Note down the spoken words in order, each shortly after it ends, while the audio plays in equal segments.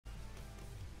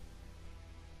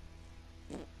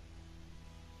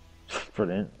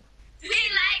Brilliant. We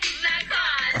like the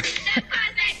cause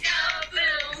that go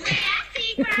boom. We ask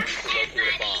people and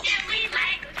money, and we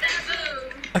like the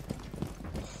boom.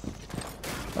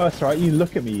 Oh, that's right. You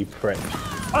look at me, you prick.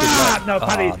 Ah, no,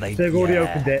 Paddy, Oh, they've already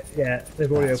opened it. Yeah,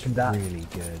 they've already That's opened that. really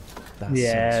good. That's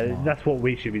Yeah, so smart. that's what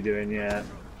we should be doing, yeah.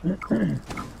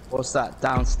 What's that,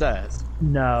 downstairs?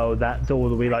 No, that door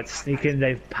that we like to sneak in,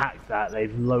 they've packed that,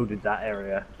 they've loaded that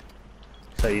area.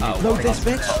 So you need to Load this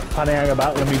bitch! Paddy, hang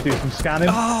about. Let me do some scanning.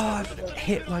 Oh, I've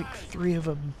hit like 3 of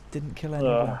them. Didn't kill any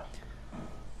of them.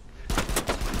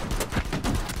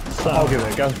 So, I'll give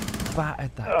it a go.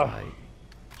 Battered that guy.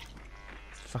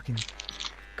 Fucking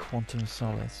Quantum of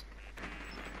Solace.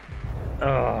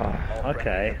 Oh,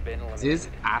 okay. This is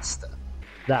Asta.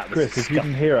 That was Chris, if you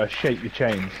can hear us, shake your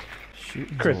chains.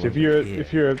 Shooting Chris, all if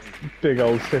you're a big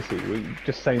old sissy, will you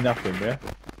just say nothing, yeah?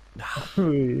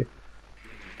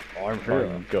 I'm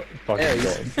fucking got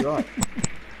him. You're right.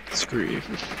 Screw you.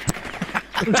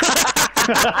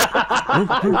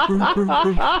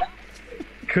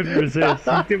 couldn't resist.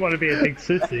 You didn't want to be a big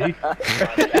sissy.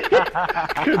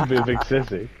 Couldn't be a big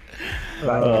sissy.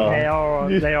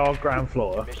 They are ground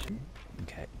floor.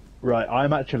 Okay. Right,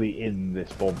 I'm actually in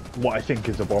this bomb. What I think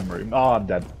is a bomb room. Oh, I'm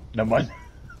dead. Never mind.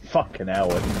 Fucking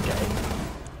hell, I didn't get it.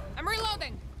 I'm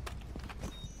reloading.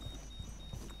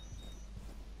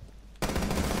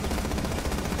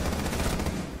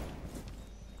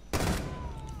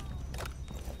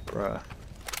 Bruh.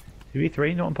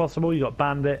 2v3, not impossible. You got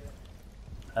Bandit.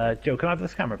 Joe, can I have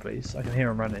this camera, please? I can hear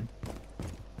him running.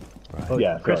 Right. Oh,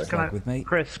 Yeah, Chris, sorry. can I? With me.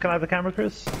 Chris, can I have the camera,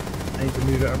 Chris? I need to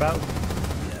move it about.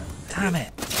 Damn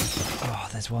it! Oh,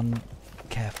 there's one.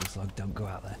 Careful, Slug, don't go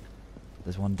out there.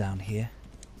 There's one down here.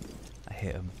 I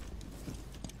hit him.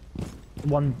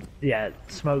 One, yeah,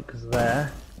 smoke is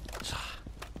there.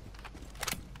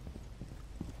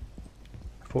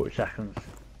 40 seconds.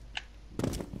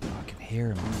 I can hear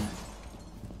him.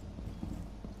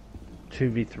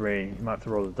 2v3. You might have to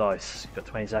roll the dice. You've got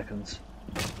 20 seconds.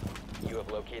 You have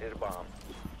located a bomb.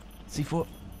 C4.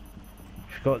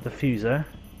 You've got a diffuser.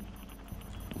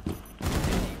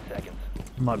 15 seconds.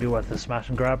 Might be worth a smash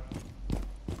and grab.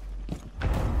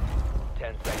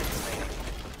 10 seconds remaining.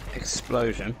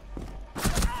 Explosion.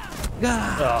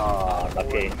 Ah! Oh,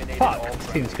 lucky. Eliminated Fuck, all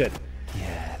seems good.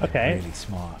 Yeah, they're Okay. really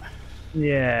smart.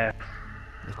 Yeah.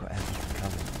 They've got everything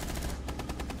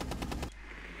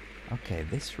covered. Okay,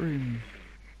 this room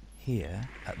here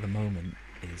at the moment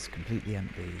is completely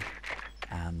empty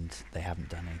and they haven't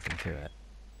done anything to it.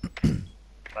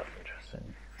 That's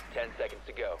interesting. 10 seconds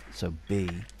to go. So B,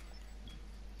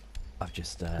 I've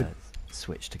just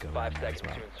switched to go 5 in there as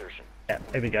seconds well. to insertion. Yeah,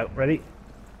 here we go. Ready?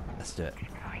 Let's do it.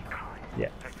 Yeah.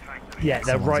 Yeah,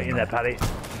 they're Someone's right in in there, there. Paddy.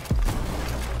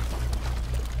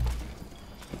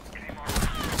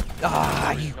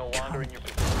 Ah, you No longer in your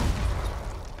position.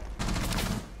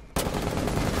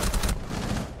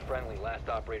 Friendly, last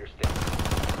operator standing.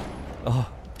 Oh,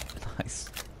 nice.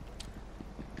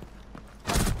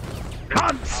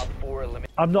 Cunts! Op 4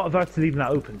 eliminated. I'm not averse to leaving that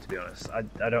open, to be honest.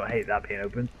 I don't hate that being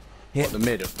open. What, the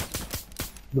middle?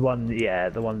 The one, yeah,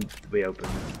 the one we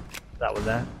opened. That one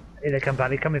there. Here they come,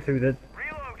 Paddy, coming through the...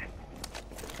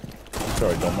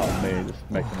 Sorry, Dom, that was me,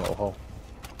 just making a little hole.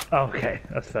 Oh, okay,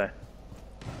 that's fair.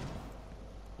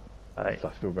 Alright. I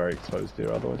feel very exposed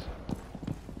here otherwise.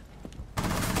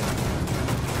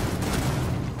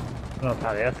 Oh,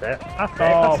 Paddy, that's it. That's it,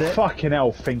 Oh, that's it. fucking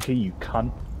hell, Finky, you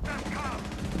cunt.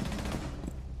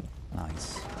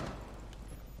 Nice.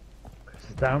 Chris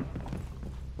is down.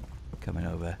 Coming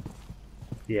over.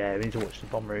 Yeah, we need to watch the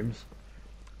bomb rooms.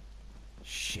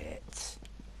 Shit.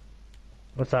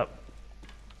 What's up?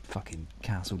 Fucking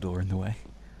castle door in the way.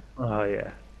 Oh,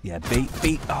 yeah. Yeah, B.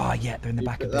 Oh, yeah, they're in the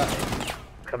back of B.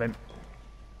 Come in.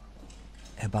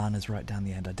 Hibana's right down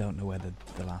the end. I don't know where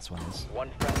the last one is. One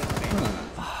friendly remaining.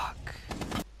 Fuck.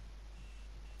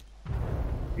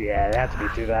 Yeah, they had to be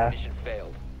too there. Mission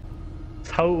failed.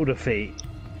 Total defeat.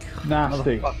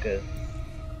 Nasty. Motherfucker.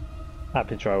 Happy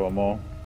to try one more.